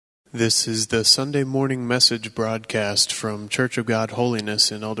This is the Sunday morning message broadcast from Church of God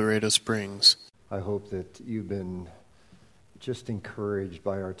Holiness in El Dorado Springs. I hope that you've been just encouraged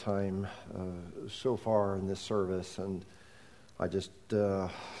by our time so far in this service, and I just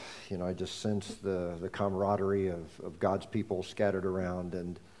sense the camaraderie of God's people scattered around,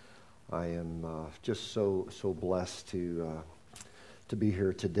 and I am just so blessed to be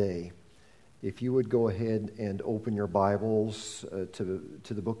here today. If you would go ahead and open your Bibles to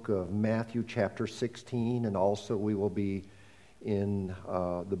the book of Matthew chapter 16, and also we will be in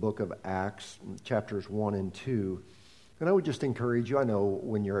the book of Acts chapters 1 and 2. And I would just encourage you, I know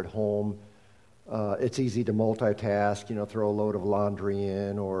when you're at home, it's easy to multitask, throw a load of laundry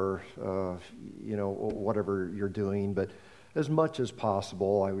in or, whatever you're doing. But as much as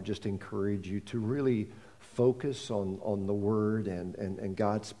possible, I would just encourage you to really focus on the Word and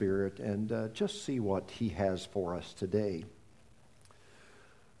God's Spirit and just see what He has for us today.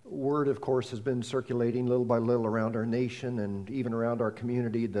 Word, of course, has been circulating little by little around our nation and even around our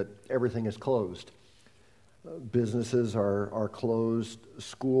community that everything is closed. Businesses are closed,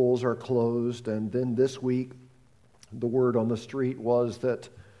 schools are closed, and then this week the word on the street was that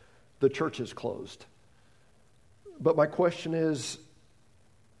the church is closed. But my question is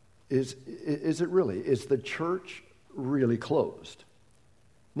it really? Is the church really closed?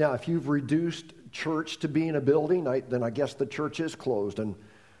 Now, if you've reduced church to being a building, then I guess the church is closed. And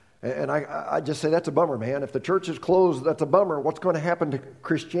I just say that's a bummer, man. If the church is closed, that's a bummer. What's going to happen to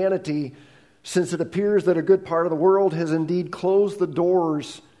Christianity since it appears that a good part of the world has indeed closed the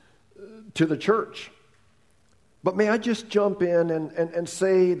doors to the church? But may I just jump in and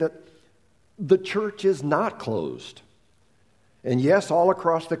say that the church is not closed. And yes, all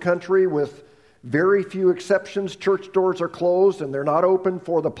across the country, with very few exceptions, church doors are closed and they're not open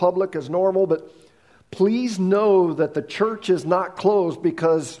for the public as normal. But please know that the church is not closed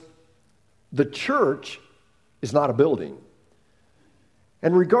because the church is not a building.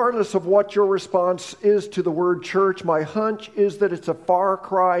 And regardless of what your response is to the word church, my hunch is that it's a far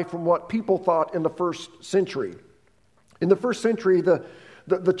cry from what people thought in the first century. In the first century,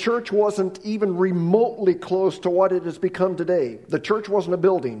 the church wasn't even remotely close to what it has become today. The church wasn't a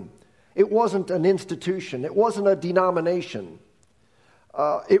building. It wasn't an institution. It wasn't a denomination.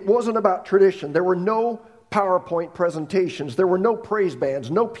 It wasn't about tradition. There were no PowerPoint presentations. There were no praise bands,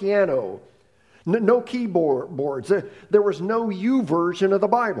 no piano, no keyboards. There was no YouVersion of the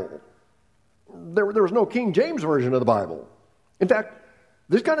Bible. There was no King James Version of the Bible. In fact,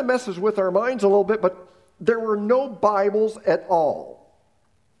 this kind of messes with our minds a little bit, but there were no Bibles at all.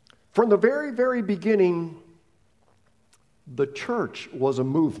 From the very, very beginning, the church was a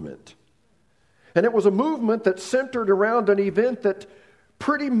movement. And it was a movement that centered around an event that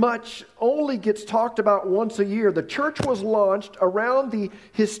pretty much only gets talked about once a year. The church was launched around the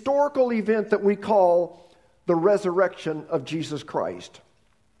historical event that we call the resurrection of Jesus Christ.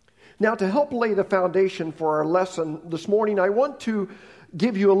 Now, to help lay the foundation for our lesson this morning, I want to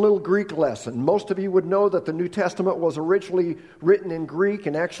give you a little Greek lesson. Most of you would know that the New Testament was originally written in Greek,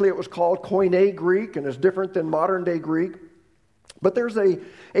 and actually it was called Koine Greek, and is different than modern day Greek. But there's a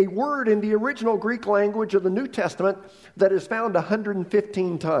word in the original Greek language of the New Testament that is found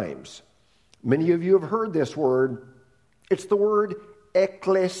 115 times. Many of you have heard this word. It's the word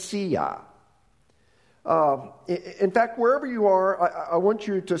ekklesia. In fact, wherever you are, I want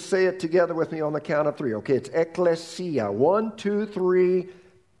you to say it together with me on the count of three. Okay, it's ekklesia. 1, 2, 3,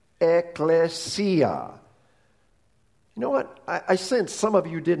 ekklesia. You know what? I sense some of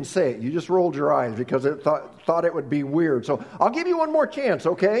you didn't say it. You just rolled your eyes because it thought it would be weird. So I'll give you one more chance,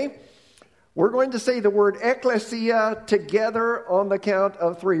 okay? We're going to say the word ekklesia together on the count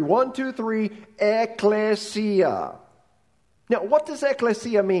of three. 1, 2, 3, ekklesia. Now, what does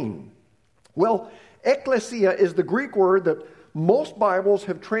ekklesia mean? Well, ekklesia is the Greek word that most Bibles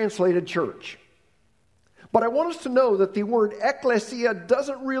have translated church. But I want us to know that the word ekklesia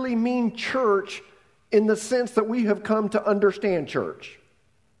doesn't really mean church in the sense that we have come to understand church.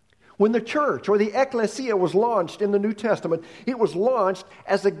 When the church or the ekklesia was launched in the New Testament, it was launched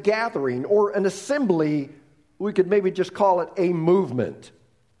as a gathering or an assembly. We could maybe just call it a movement.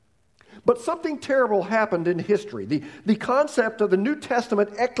 But something terrible happened in history. The concept of the New Testament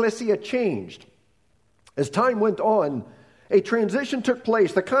ekklesia changed. As time went on, a transition took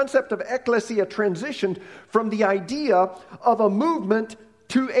place. The concept of ekklesia transitioned from the idea of a movement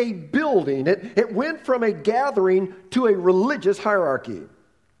to a building. It went from a gathering to a religious hierarchy.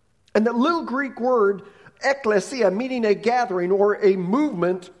 And the little Greek word ekklesia, meaning a gathering or a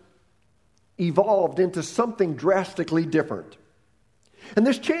movement, evolved into something drastically different. And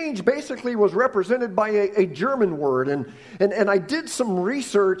this change basically was represented by a German word. And I did some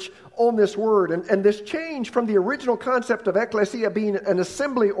research on this word. And this change from the original concept of ecclesia being an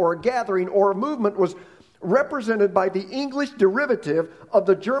assembly or a gathering or a movement was represented by the English derivative of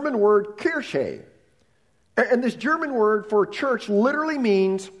the German word Kirche. And this German word for church literally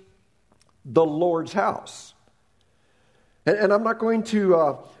means the Lord's house. And I'm not going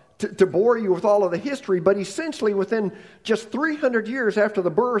to bore you with all of the history, but essentially within just 300 years after the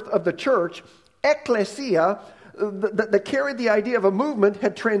birth of the church, ecclesia, that carried the idea of a movement,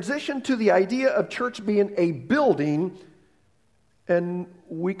 had transitioned to the idea of church being a building, and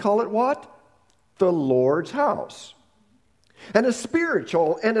we call it what? The Lord's house. And as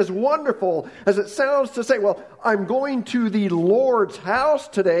spiritual and as wonderful as it sounds to say, well, I'm going to the Lord's house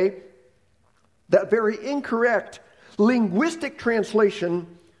today, that very incorrect linguistic translation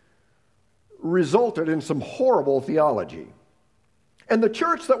resulted in some horrible theology. And the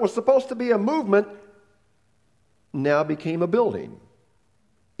church that was supposed to be a movement now became a building.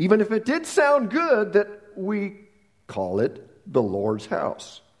 Even if it did sound good that we call it the Lord's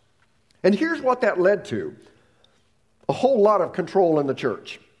house. And here's what that led to. A whole lot of control in the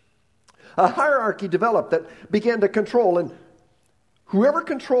church. A hierarchy developed that began to control, and whoever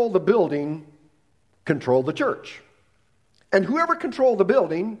controlled the building controlled the church. And whoever controlled the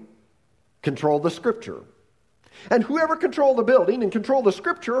building controlled the Scripture. And whoever controlled the building and controlled the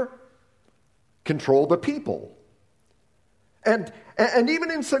Scripture controlled the people. And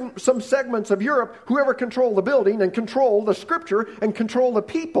even in some segments of Europe, whoever controlled the building and controlled the Scripture and controlled the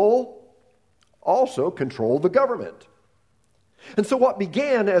people also controlled the government. And so what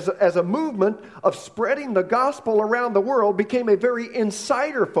began as a movement of spreading the gospel around the world became a very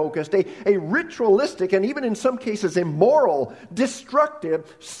insider-focused, a ritualistic, and even in some cases immoral,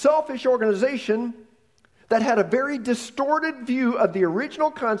 destructive, selfish organization that had a very distorted view of the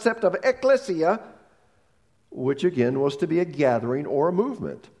original concept of ecclesia, which again was to be a gathering or a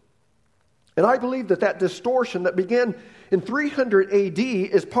movement. And I believe that distortion that began in 300 AD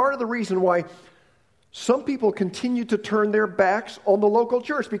is part of the reason why some people continue to turn their backs on the local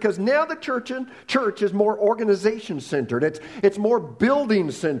church, because now the church is more organization-centered. It's more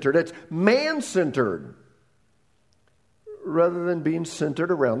building-centered. It's man-centered, rather than being centered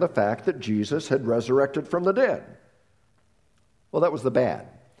around the fact that Jesus had resurrected from the dead. Well, that was the bad.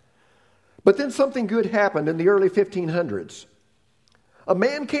 But then something good happened in the early 1500s. A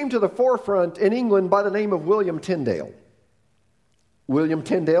man came to the forefront in England by the name of William Tyndale. William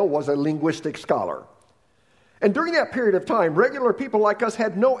Tyndale was a linguistic scholar. And during that period of time, regular people like us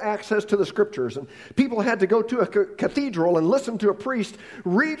had no access to the Scriptures, and people had to go to a cathedral and listen to a priest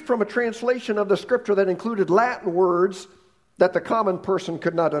read from a translation of the Scripture that included Latin words that the common person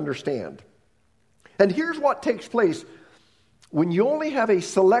could not understand. And here's what takes place when you only have a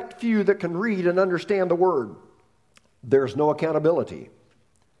select few that can read and understand the Word. There's no accountability.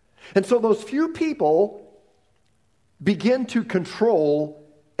 And so those few people begin to control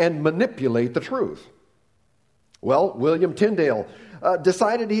and manipulate the truth. Well, William Tyndale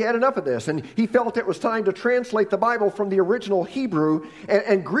decided he had enough of this, and he felt it was time to translate the Bible from the original Hebrew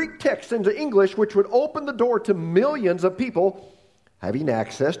and Greek text into English, which would open the door to millions of people having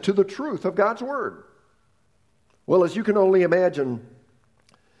access to the truth of God's Word. Well, as you can only imagine,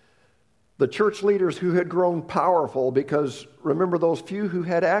 the church leaders who had grown powerful, because remember, those few who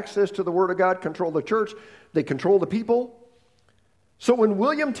had access to the Word of God controlled the church, they controlled the people. So when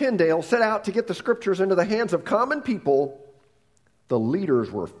William Tyndale set out to get the Scriptures into the hands of common people, the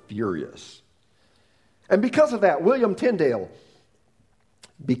leaders were furious. And because of that, William Tyndale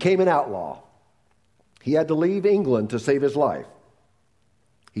became an outlaw. He had to leave England to save his life.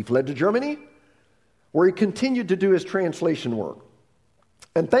 He fled to Germany, where he continued to do his translation work.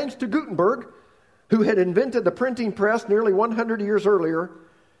 And thanks to Gutenberg, who had invented the printing press nearly 100 years earlier,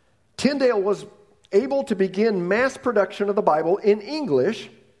 Tyndale was able to begin mass production of the Bible in English,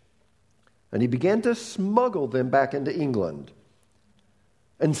 and he began to smuggle them back into England.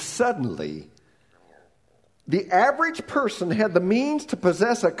 And suddenly, the average person had the means to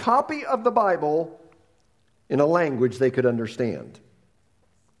possess a copy of the Bible in a language they could understand.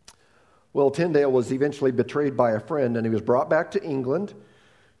 Well, Tyndale was eventually betrayed by a friend, and he was brought back to England,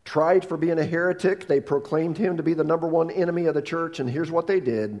 tried for being a heretic. They proclaimed him to be the number one enemy of the church, and here's what they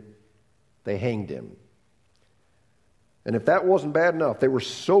did. They hanged him. And if that wasn't bad enough, they were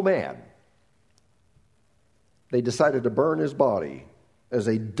so mad, they decided to burn his body as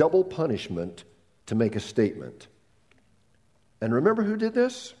a double punishment to make a statement. And remember who did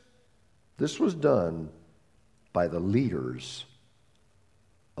this? This was done by the leaders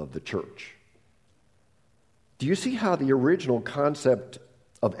of the church. Do you see how the original concept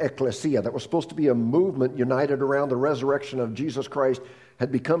of ecclesia, that was supposed to be a movement united around the resurrection of Jesus Christ,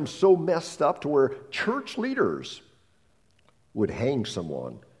 had become so messed up to where church leaders would hang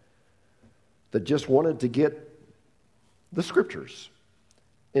someone that just wanted to get the scriptures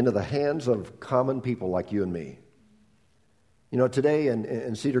into the hands of common people like you and me? You know, today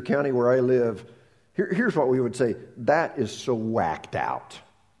in Cedar County where I live, here's what we would say: that is so whacked out.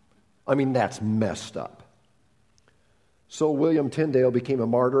 I mean, that's messed up. So William Tyndale became a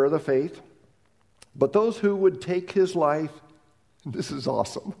martyr of the faith. But those who would take his life, this is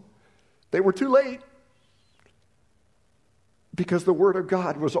awesome, they were too late, because the Word of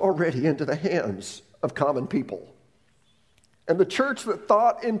God was already into the hands of common people. And the church that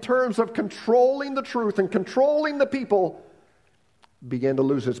thought in terms of controlling the truth and controlling the people began to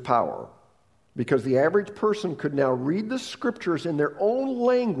lose its power, because the average person could now read the scriptures in their own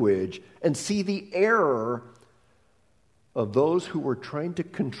language and see the error of those who were trying to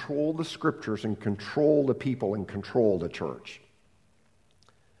control the scriptures and control the people and control the church.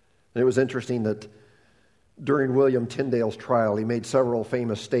 And it was interesting that during William Tyndale's trial, he made several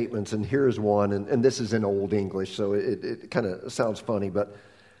famous statements, and here's one, and this is in Old English, so it kind of sounds funny, but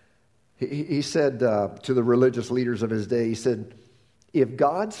he said to the religious leaders of his day, he said, "If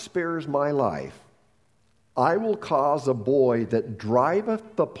God spares my life, I will cause a boy that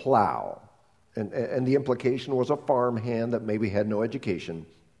driveth the plow," and the implication was a farmhand that maybe had no education,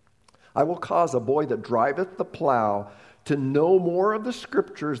 "I will cause a boy that driveth the plow to know more of the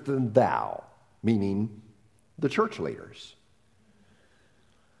scriptures than thou," meaning the church leaders.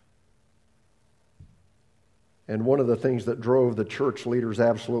 And one of the things that drove the church leaders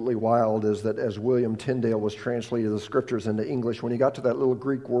absolutely wild is that as William Tyndale was translating the scriptures into English, when he got to that little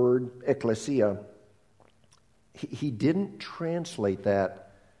Greek word, ecclesia, he didn't translate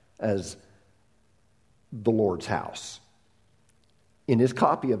that as the Lord's house. In his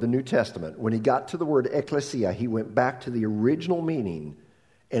copy of the New Testament, when he got to the word ecclesia, he went back to the original meaning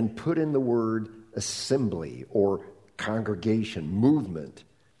and put in the word assembly or congregation, movement.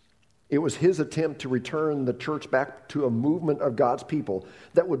 It was his attempt to return the church back to a movement of God's people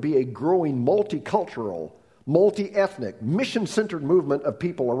that would be a growing multicultural, multi-ethnic, mission-centered movement of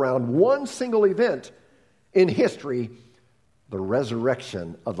people around one single event in history, the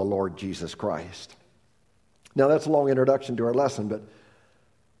resurrection of the Lord Jesus Christ. Now, that's a long introduction to our lesson, but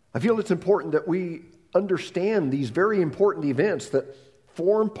I feel it's important that we understand these very important events that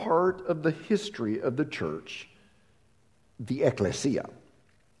form part of the history of the church, the ecclesia.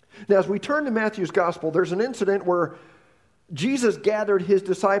 Now, as we turn to Matthew's gospel, there's an incident where Jesus gathered his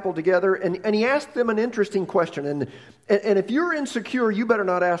disciples together, and he asked them an interesting question. And if you're insecure, you better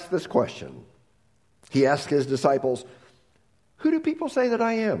not ask this question. He asked his disciples, "Who do people say that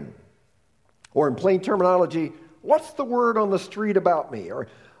I am?" Or in plain terminology, "What's the word on the street about me?" Or,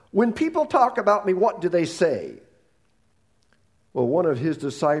 "When people talk about me, what do they say?" Well, one of his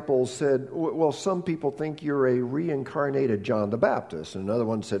disciples said, "Well, some people think you're a reincarnated John the Baptist." And another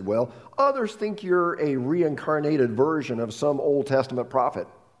one said, "Well, others think you're a reincarnated version of some Old Testament prophet."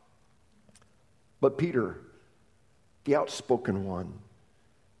 But Peter, the outspoken one,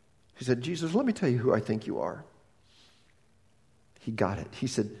 he said, "Jesus, let me tell you who I think you are." He got it. He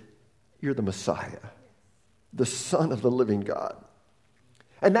said, "You're the Messiah, the Son of the living God."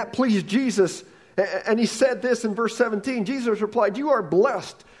 And that pleased Jesus. And he said this in verse 17. Jesus replied, "You are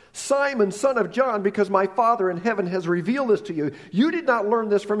blessed, Simon, son of John, because my Father in heaven has revealed this to you. You did not learn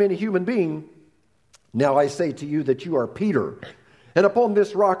this from any human being. Now I say to you that you are Peter, and upon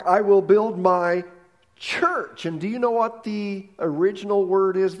this rock I will build my church." And do you know what the original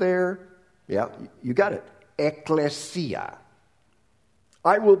word is there? Yeah, you got it. Ecclesia.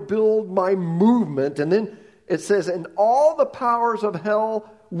 I will build my movement. And then it says, "and all the powers of hell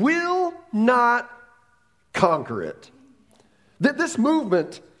will not conquer it." That this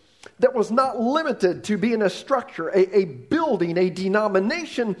movement that was not limited to being a structure, a building, a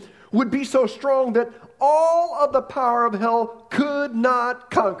denomination, would be so strong that all of the power of hell could not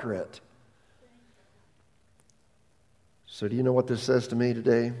conquer it. So do you know what this says to me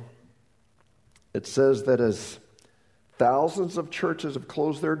today? It says that as thousands of churches have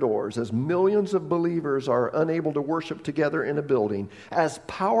closed their doors, as millions of believers are unable to worship together in a building, as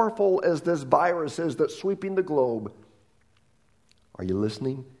powerful as this virus is that's sweeping the globe, are you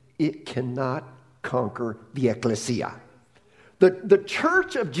listening? It cannot conquer the ecclesia. The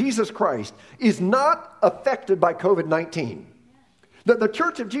church of Jesus Christ is not affected by COVID-19. The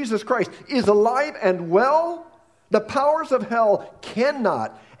church of Jesus Christ is alive and well. The powers of hell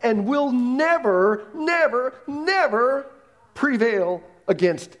cannot and will never, never, never prevail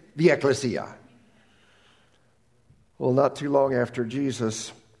against the ecclesia. Well, not too long after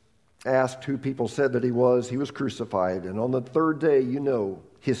Jesus asked who people said that he was crucified. And on the third day, you know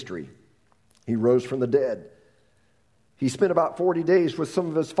history. He rose from the dead. He spent about 40 days with some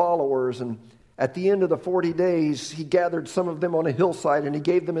of his followers, and at the end of the 40 days, he gathered some of them on a hillside and he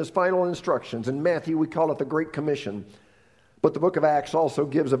gave them his final instructions. In Matthew, we call it the Great Commission. But the book of Acts also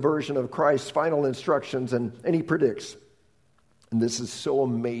gives a version of Christ's final instructions, and he predicts. And this is so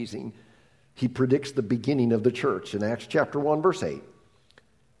amazing. He predicts the beginning of the church in Acts chapter 1, verse 8.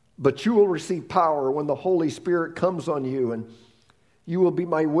 But you will receive power when the Holy Spirit comes on you, and you will be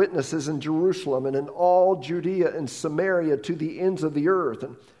my witnesses in Jerusalem and in all Judea and Samaria to the ends of the earth.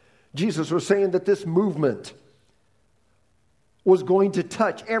 And Jesus was saying that this movement was going to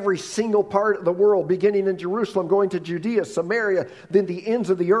touch every single part of the world, beginning in Jerusalem, going to Judea, Samaria, then the ends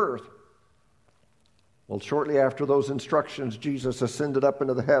of the earth. Well, shortly after those instructions, Jesus ascended up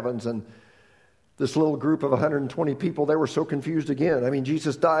into the heavens, and this little group of 120 people, they were so confused again. I mean,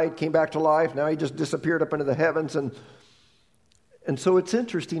 Jesus died, came back to life, now he just disappeared up into the heavens, and so it's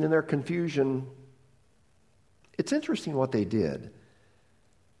interesting in their confusion. It's interesting what they did.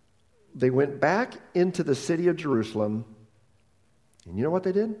 They went back into the city of Jerusalem, and you know what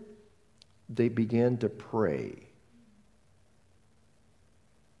they did? They began to pray,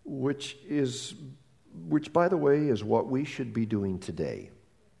 which, by the way, is what we should be doing today.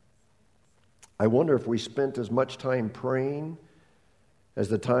 I wonder if we spent as much time praying as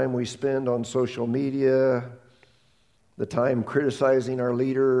the time we spend on social media, the time criticizing our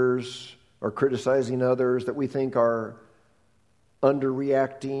leaders or criticizing others that we think are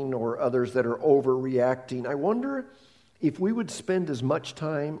underreacting or others that are overreacting. I wonder if we would spend as much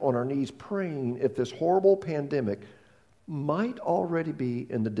time on our knees praying if this horrible pandemic might already be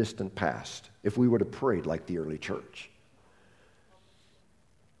in the distant past, if we would have prayed like the early church.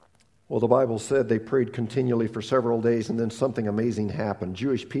 Well, the Bible said they prayed continually for several days, and then something amazing happened.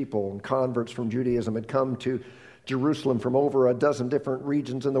 Jewish people and converts from Judaism had come to Jerusalem from over a dozen different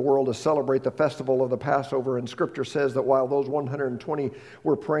regions in the world to celebrate the festival of the Passover. And Scripture says that while those 120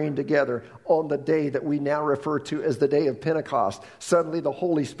 were praying together on the day that we now refer to as the day of Pentecost, suddenly the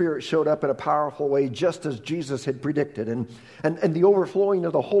Holy Spirit showed up in a powerful way, just as Jesus had predicted. And the overflowing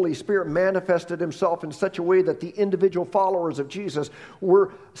of the Holy Spirit manifested himself in such a way that the individual followers of Jesus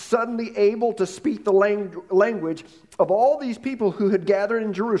were suddenly able to speak the language of all these people who had gathered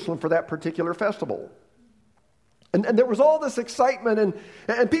in Jerusalem for that particular festival. And there was all this excitement,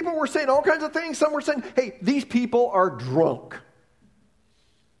 and people were saying all kinds of things. Some were saying, hey, these people are drunk.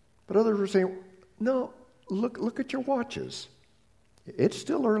 But others were saying, no, look at your watches. It's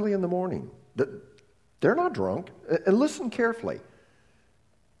still early in the morning. They're not drunk. And listen carefully.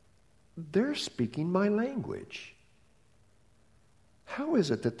 They're speaking my language. How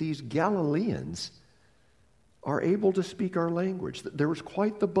is it that these Galileans are able to speak our language? There was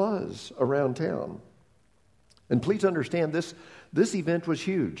quite the buzz around town. And please understand, this event was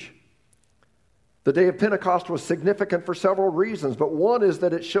huge. The day of Pentecost was significant for several reasons, but one is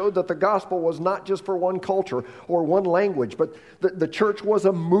that it showed that the gospel was not just for one culture or one language, but the church was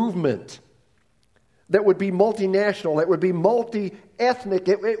a movement that would be multinational, it would be multi-ethnic,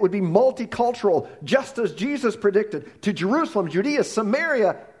 it would be multicultural, just as Jesus predicted, to Jerusalem, Judea,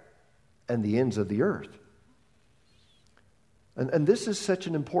 Samaria, and the ends of the earth. And this is such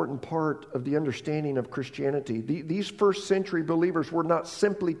an important part of the understanding of Christianity. These first century believers were not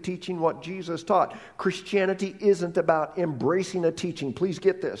simply teaching what Jesus taught. Christianity isn't about embracing a teaching. Please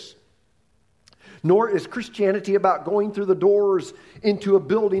get this. Nor is Christianity about going through the doors into a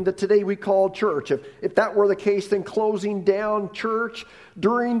building that today we call church. If that were the case, then closing down church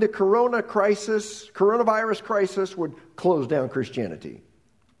during the coronavirus crisis would close down Christianity.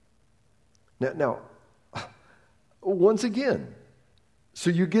 Now, once again,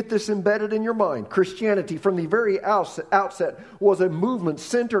 so you get this embedded in your mind. Christianity from the very outset was a movement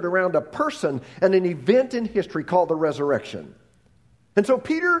centered around a person and an event in history called the resurrection. And so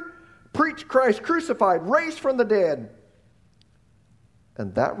Peter preached Christ crucified, raised from the dead.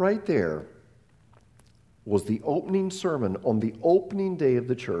 And that right there was the opening sermon on the opening day of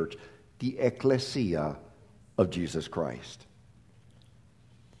the church, the ecclesia of Jesus Christ.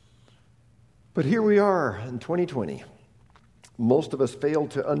 But here we are in 2020. Most of us fail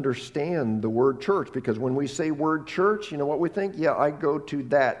to understand the word church, because when we say word church, you know what we think? Yeah, I go to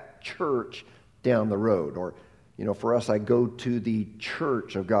that church down the road. Or, for us, I go to the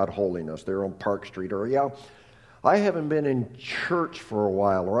Church of God Holiness there on Park Street. Or, yeah, I haven't been in church for a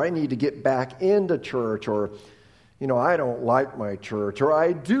while. Or I need to get back into church. Or, I don't like my church. Or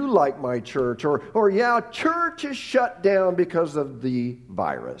I do like my church. Or yeah, church is shut down because of the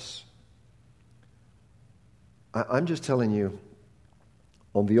virus. I'm just telling you,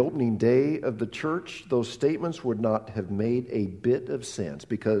 on the opening day of the church, those statements would not have made a bit of sense,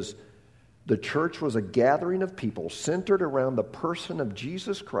 because the church was a gathering of people centered around the person of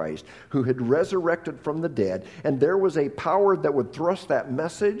Jesus Christ, who had resurrected from the dead, and there was a power that would thrust that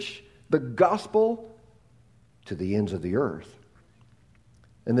message, the gospel, to the ends of the earth.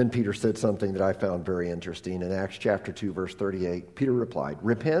 And then Peter said something that I found very interesting in Acts chapter 2, verse 38. Peter replied,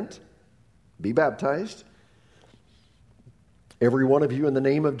 "Repent, be baptized, every one of you, in the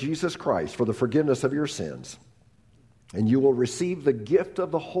name of Jesus Christ, for the forgiveness of your sins, and you will receive the gift of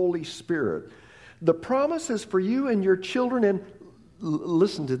the Holy Spirit. The promise is for you and your children," and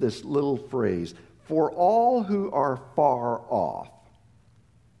listen to this little phrase, "for all who are far off,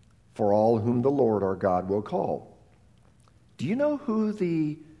 for all whom the Lord our God will call." Do you know who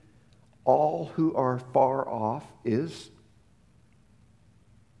the all who are far off is?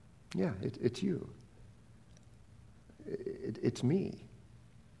 Yeah, it's you. It's me.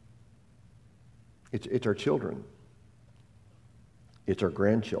 It's our children. It's our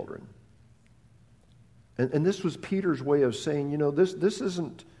grandchildren. And this was Peter's way of saying, this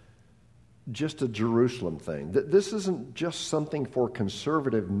isn't just a Jerusalem thing. This isn't just something for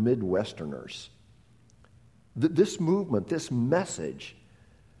conservative Midwesterners. This movement, this message,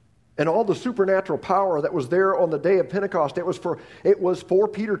 and all the supernatural power that was there on the day of Pentecost, it was for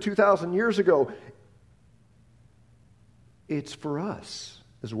Peter 2,000 years ago. It's for us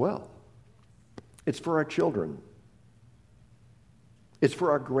as well. It's for our children. It's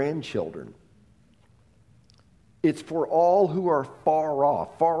for our grandchildren. It's for all who are far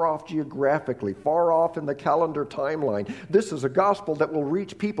off geographically, far off in the calendar timeline. This is a gospel that will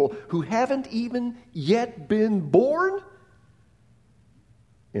reach people who haven't even yet been born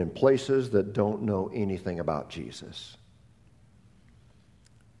in places that don't know anything about Jesus.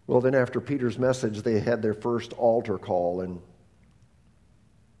 Well, then after Peter's message, they had their first altar call, and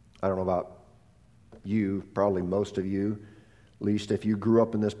I don't know about you, probably most of you, at least if you grew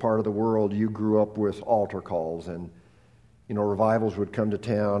up in this part of the world, you grew up with altar calls, and revivals would come to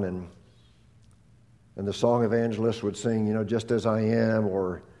town, and the song evangelist would sing, "Just as I am,"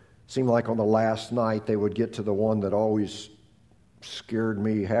 or seemed like on the last night they would get to the one that always scared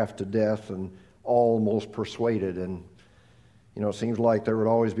me half to death and almost persuaded. And it seems like there would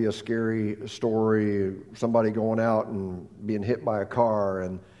always be a scary story, somebody going out and being hit by a car,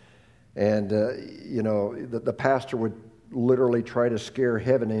 and the pastor would literally try to scare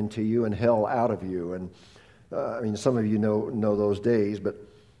heaven into you and hell out of you. And some of you know those days, but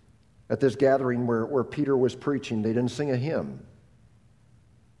at this gathering where Peter was preaching, they didn't sing a hymn.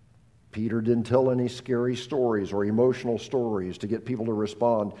 Peter didn't tell any scary stories or emotional stories to get people to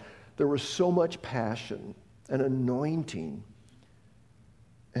respond. There was so much passion and anointing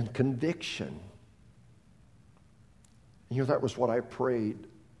and conviction. That was what I prayed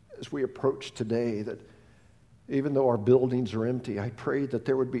as we approached today, that even though our buildings are empty, I prayed that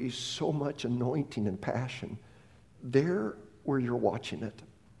there would be so much anointing and passion there where you're watching it.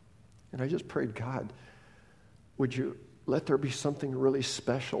 And I just prayed, God, would you let there be something really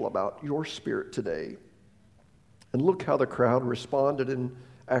special about your Spirit today? And look how the crowd responded in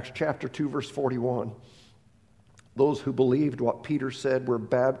Acts chapter 2, verse 41. Those who believed what Peter said were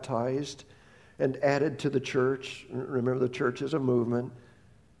baptized and added to the church. Remember, the church is a movement.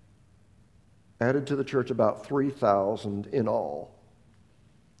 Added to the church about 3,000 in all.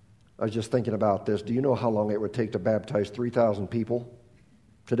 I was just thinking about this. Do you know how long it would take to baptize 3,000 people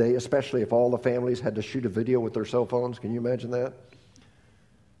today, especially if all the families had to shoot a video with their cell phones? Can you imagine that?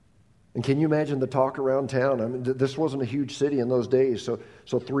 And can you imagine the talk around town? I mean, this wasn't a huge city in those days, so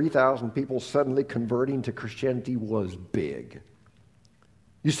 3,000 people suddenly converting to Christianity was big.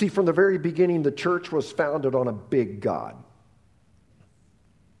 You see, from the very beginning, the church was founded on a big God.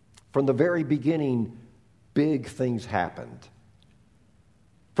 From the very beginning, big things happened.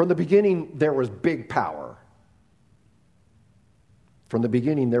 From the beginning, there was big power. From the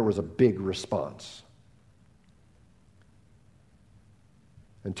beginning, there was a big response.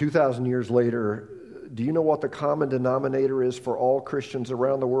 And 2,000 years later, do you know what the common denominator is for all Christians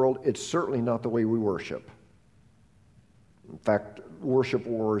around the world? It's certainly not the way we worship. In fact, worship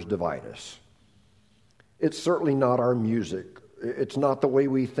wars divide us. It's certainly not our music. It's not the way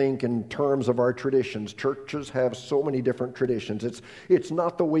we think in terms of our traditions. Churches have so many different traditions. It's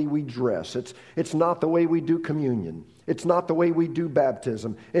not the way we dress. It's not the way we do communion. It's not the way we do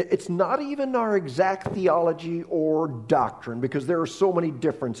baptism. It's not even our exact theology or doctrine, because there are so many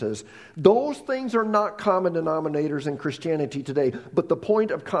differences. Those things are not common denominators in Christianity today. But the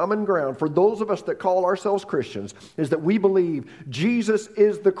point of common ground for those of us that call ourselves Christians is that we believe Jesus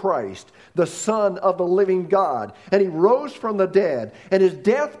is the Christ, the Son of the living God, and He rose from the dead, and His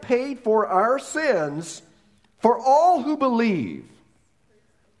death paid for our sins for all who believe.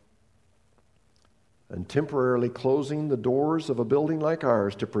 And temporarily closing the doors of a building like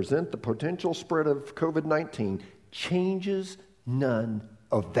ours to present the potential spread of COVID-19 changes none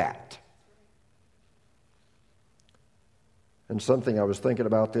of that. And something I was thinking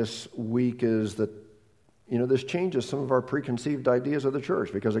about this week is that, this changes some of our preconceived ideas of the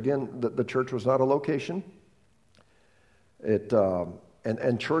church, because again, the church was not a location.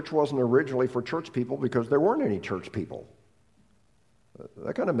 And church wasn't originally for church people because there weren't any church people.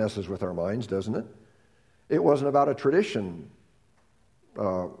 That kind of messes with our minds, doesn't it? It wasn't about a tradition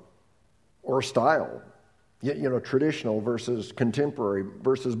or style, traditional versus contemporary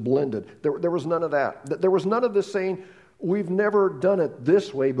versus blended. There was none of that. There was none of this saying, we've never done it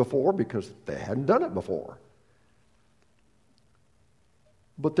this way before, because they hadn't done it before.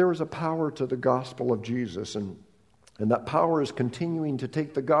 But there is a power to the gospel of Jesus, and that power is continuing to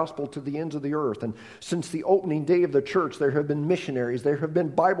take the gospel to the ends of the earth. And since the opening day of the church, there have been missionaries, there have been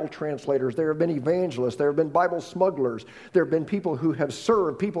Bible translators, there have been evangelists, there have been Bible smugglers, there have been people who have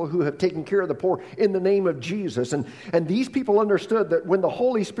served, people who have taken care of the poor in the name of Jesus. And these people understood that when the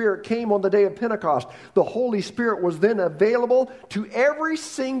Holy Spirit came on the day of Pentecost, the Holy Spirit was then available to every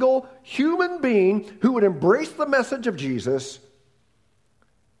single human being who would embrace the message of Jesus.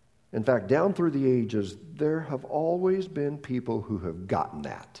 In fact, down through the ages, there have always been people who have gotten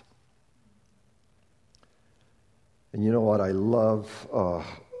that. And you know what I love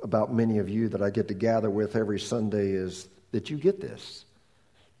about many of you that I get to gather with every Sunday is that you get this.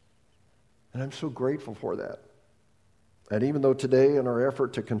 And I'm so grateful for that. And even though today, in our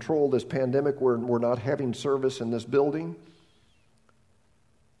effort to control this pandemic, we're not having service in this building,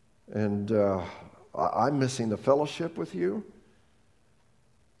 and I'm missing the fellowship with you.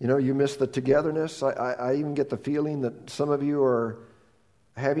 You miss the togetherness. I even get the feeling that some of you are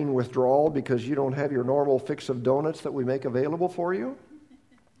having withdrawal because you don't have your normal fix of donuts that we make available for you.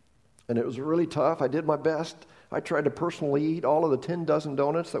 And it was really tough. I did my best. I tried to personally eat all of the 10 dozen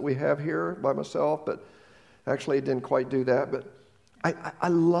donuts that we have here by myself, but actually I didn't quite do that. But I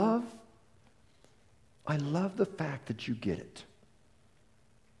love the fact that you get it.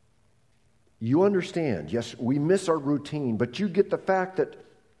 You understand. Yes, we miss our routine, but you get the fact that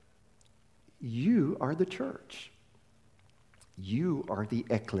you are the church. You are the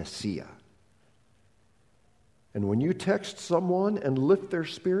ecclesia. And when you text someone and lift their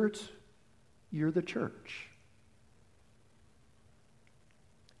spirits, you're the church.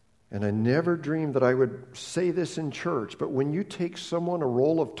 And I never dreamed that I would say this in church, but when you take someone a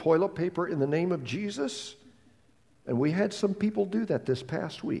roll of toilet paper in the name of Jesus, and we had some people do that this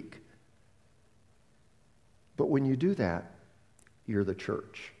past week, but when you do that, you're the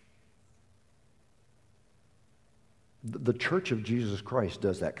church. The Church of Jesus Christ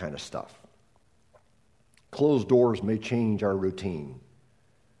does that kind of stuff. Closed doors may change our routine,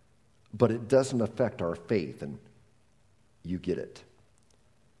 but it doesn't affect our faith, and you get it.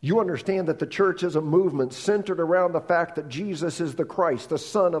 You understand that the church is a movement centered around the fact that Jesus is the Christ, the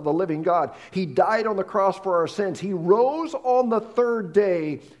Son of the living God. He died on the cross for our sins. He rose on the third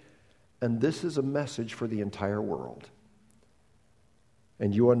day, and this is a message for the entire world.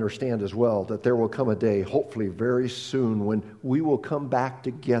 And you understand as well that there will come a day, hopefully very soon, when we will come back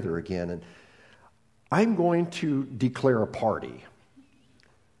together again. And I'm going to declare a party.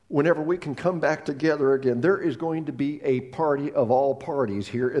 Whenever we can come back together again, there is going to be a party of all parties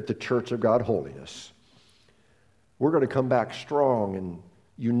here at the Church of God Holiness. We're going to come back strong and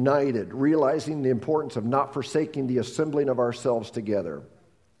united, realizing the importance of not forsaking the assembling of ourselves together.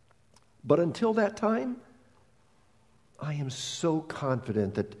 But until that time, I am so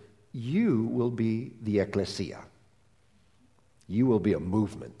confident that you will be the ecclesia. You will be a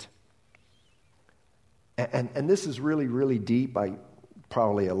movement. And this is really, really deep.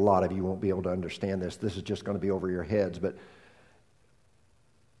 Probably a lot of you won't be able to understand this. This is just going to be over your heads. But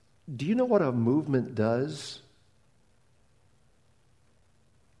do you know what a movement does?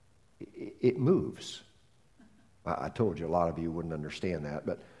 It moves. I told you a lot of you wouldn't understand that,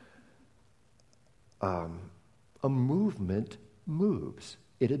 but a movement moves.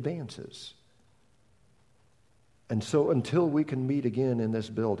 It advances. And so until we can meet again in this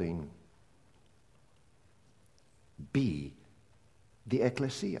building, be the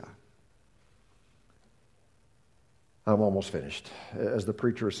ecclesia. I'm almost finished. As the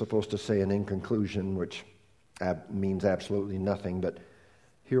preacher is supposed to say in conclusion, which means absolutely nothing, but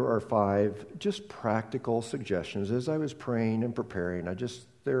here are 5 just practical suggestions. As I was praying and preparing,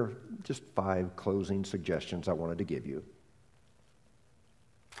 there are just 5 closing suggestions I wanted to give you.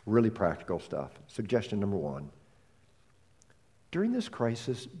 Really practical stuff. Suggestion number 1. During this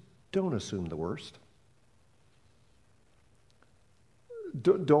crisis, don't assume the worst.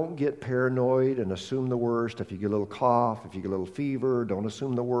 Don't get paranoid and assume the worst. If you get a little cough, if you get a little fever, don't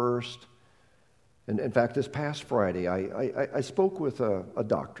assume the worst. And in fact, this past Friday, I spoke with a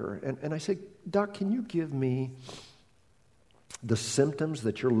doctor, and I said, Doc, can you give me the symptoms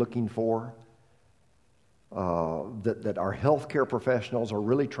that you're looking for, that our healthcare professionals are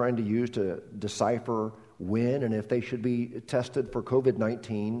really trying to use to decipher when and if they should be tested for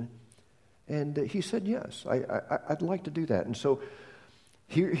COVID-19? And he said, yes, I'd like to do that. And so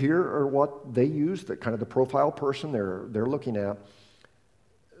here are what they use, the kind of the profile person they're looking at.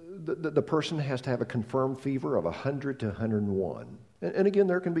 The person has to have a confirmed fever of 100 to 101. And again,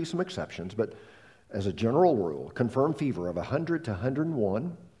 there can be some exceptions, but as a general rule, confirmed fever of 100 to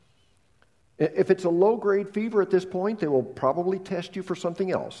 101. If it's a low-grade fever at this point, they will probably test you for something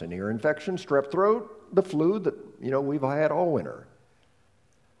else, an ear infection, strep throat, the flu that we've had all winter.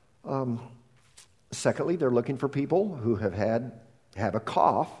 Secondly, they're looking for people who have a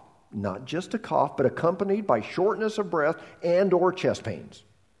cough, not just a cough, but accompanied by shortness of breath and or chest pains.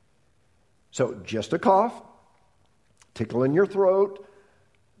 So just a cough, tickle in your throat,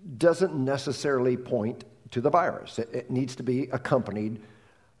 doesn't necessarily point to the virus. It needs to be accompanied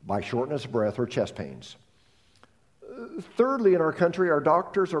by shortness of breath or chest pains. Thirdly, in our country, our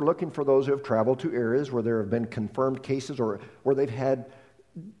doctors are looking for those who have traveled to areas where there have been confirmed cases or where they've had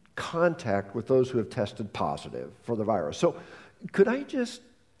contact with those who have tested positive for the virus. So could I just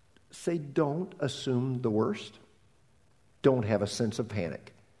say, don't assume the worst? Don't have a sense of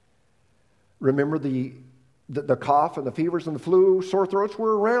panic. Remember the cough and the fevers and the flu, sore throats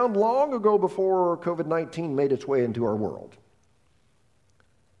were around long ago before COVID-19 made its way into our world.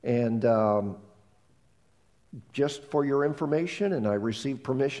 And just for your information, and I received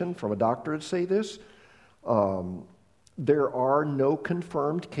permission from a doctor to say this, there are no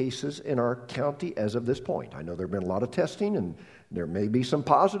confirmed cases in our county as of this point. I know there have been a lot of testing, and there may be some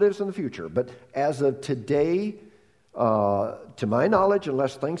positives in the future. But as of today, to my knowledge,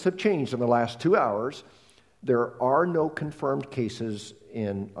 unless things have changed in the last 2 hours, there are no confirmed cases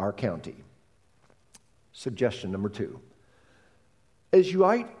in our county. Suggestion number 2. As you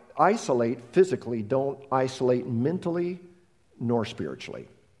isolate physically, don't isolate mentally nor spiritually.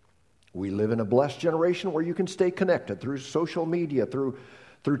 We live in a blessed generation where you can stay connected through social media, through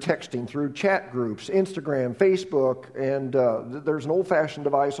texting, through chat groups, Instagram, Facebook, and there's an old-fashioned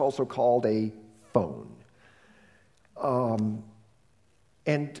device also called a phone.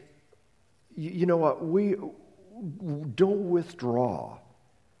 And you know what? We don't withdraw.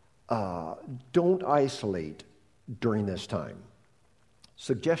 Don't isolate during this time.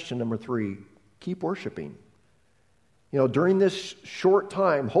 Suggestion number 3, keep worshiping. During this short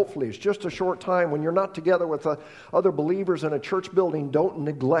time, hopefully it's just a short time, when you're not together with other believers in a church building, don't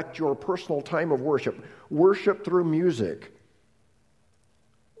neglect your personal time of worship. Worship through music.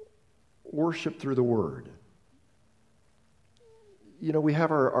 Worship through the Word. We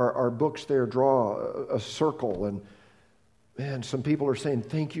have our books there, draw a circle, and man, some people are saying,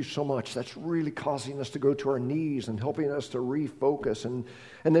 thank you so much. That's really causing us to go to our knees and helping us to refocus. And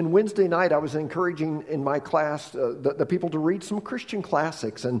then Wednesday night, I was encouraging in my class the people to read some Christian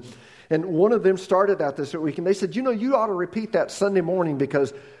classics. And one of them started out this week, and they said, you ought to repeat that Sunday morning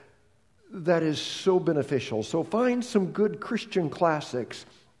because that is so beneficial. So find some good Christian classics.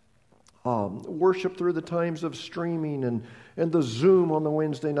 Worship through the times of streaming and the Zoom on the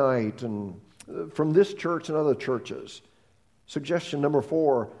Wednesday night, and from this church and other churches. Suggestion number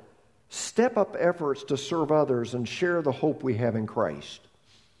 4, step up efforts to serve others and share the hope we have in Christ.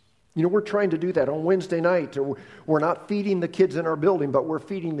 We're trying to do that on Wednesday night. We're not feeding the kids in our building, but we're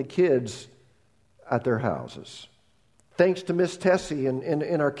feeding the kids at their houses. Thanks to Miss Tessie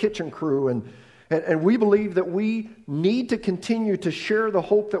and our kitchen crew. And we believe that we need to continue to share the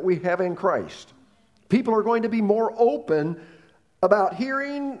hope that we have in Christ. People are going to be more open about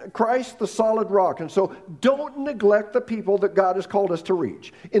hearing Christ, the solid rock. And so don't neglect the people that God has called us to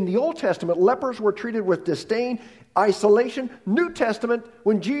reach. In the Old Testament, lepers were treated with disdain, isolation. New Testament,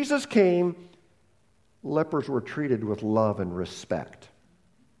 when Jesus came, lepers were treated with love and respect.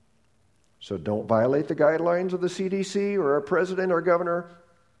 So don't violate the guidelines of the CDC or our president or governor.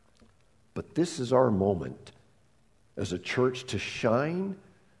 But this is our moment as a church to shine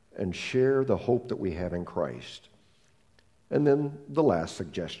and share the hope that we have in Christ. And then the last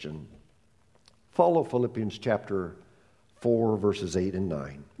suggestion, follow Philippians chapter 4, verses 8 and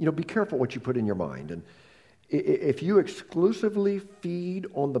 9. Be careful what you put in your mind. And if you exclusively feed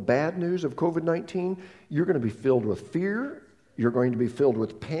on the bad news of COVID-19, you're going to be filled with fear. You're going to be filled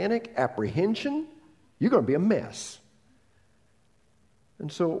with panic, apprehension. You're going to be a mess.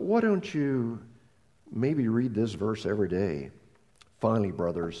 And so why don't you maybe read this verse every day? Finally,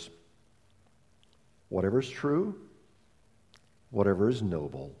 brothers, whatever is true, whatever is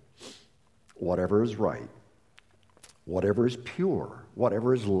noble, whatever is right, whatever is pure,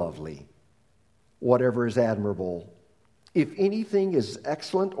 whatever is lovely, whatever is admirable, if anything is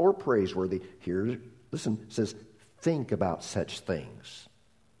excellent or praiseworthy, here, listen, it says, think about such things.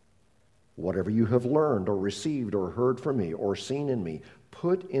 Whatever you have learned or received or heard from me or seen in me,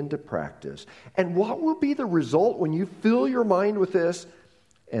 put into practice. And what will be the result when you fill your mind with this?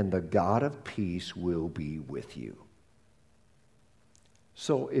 And the God of peace will be with you.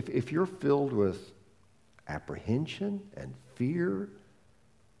 So if you're filled with apprehension and fear,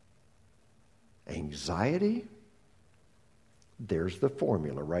 anxiety, there's the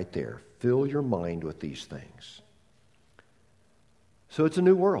formula right there. Fill your mind with these things. So it's a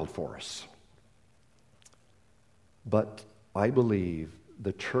new world for us. But I believe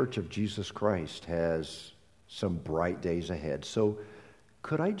the Church of Jesus Christ has some bright days ahead. So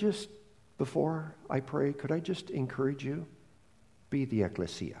could I just, before I pray, could I just encourage you? Be the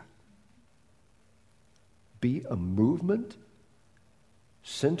ecclesia. Be a movement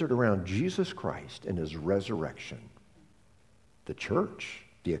centered around Jesus Christ and His resurrection. The church,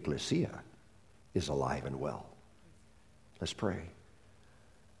 the ecclesia, is alive and well. Let's pray.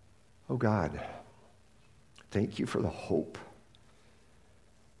 Oh God, thank you for the hope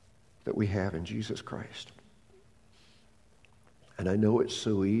that we have in Jesus Christ. And I know it's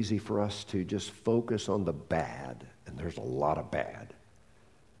so easy for us to just focus on the bad, and there's a lot of bad.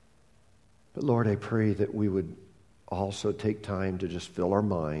 But Lord, I pray that we would also take time to just fill our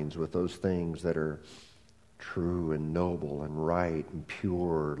minds with those things that are true and noble and right and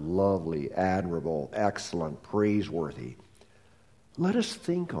pure, lovely, admirable, excellent, praiseworthy. Let us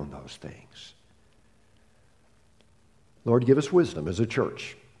think on those things. Lord, give us wisdom as a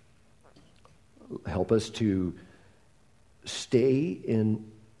church. Help us to stay in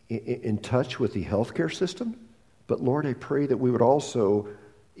touch with the healthcare system. But Lord, I pray that we would also,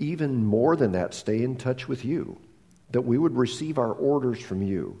 even more than that, stay in touch with you. That we would receive our orders from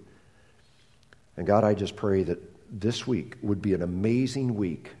you. And God, I just pray that this week would be an amazing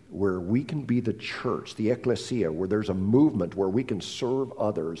week where we can be the church, the ecclesia, where there's a movement where we can serve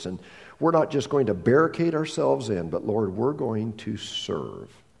others. And we're not just going to barricade ourselves in, but Lord, we're going to serve.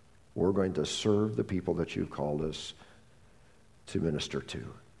 We're going to serve the people that you've called us to minister to.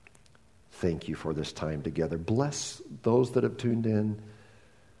 Thank you for this time together. Bless those that have tuned in.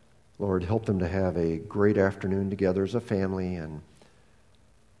 Lord, help them to have a great afternoon together as a family. And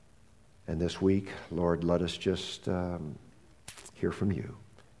this week, Lord, let us just hear from you.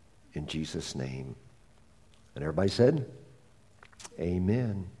 In Jesus' name. And everybody said,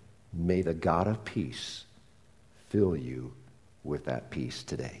 amen. May the God of peace fill you with that peace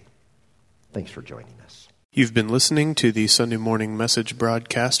today. Thanks for joining us. You've been listening to the Sunday morning message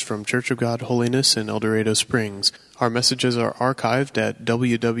broadcast from Church of God Holiness in El Dorado Springs. Our messages are archived at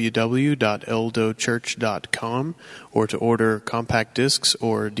www.eldochurch.com, or to order compact discs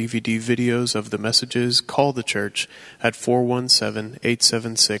or DVD videos of the messages, call the church at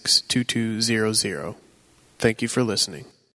 417-876-2200. Thank you for listening.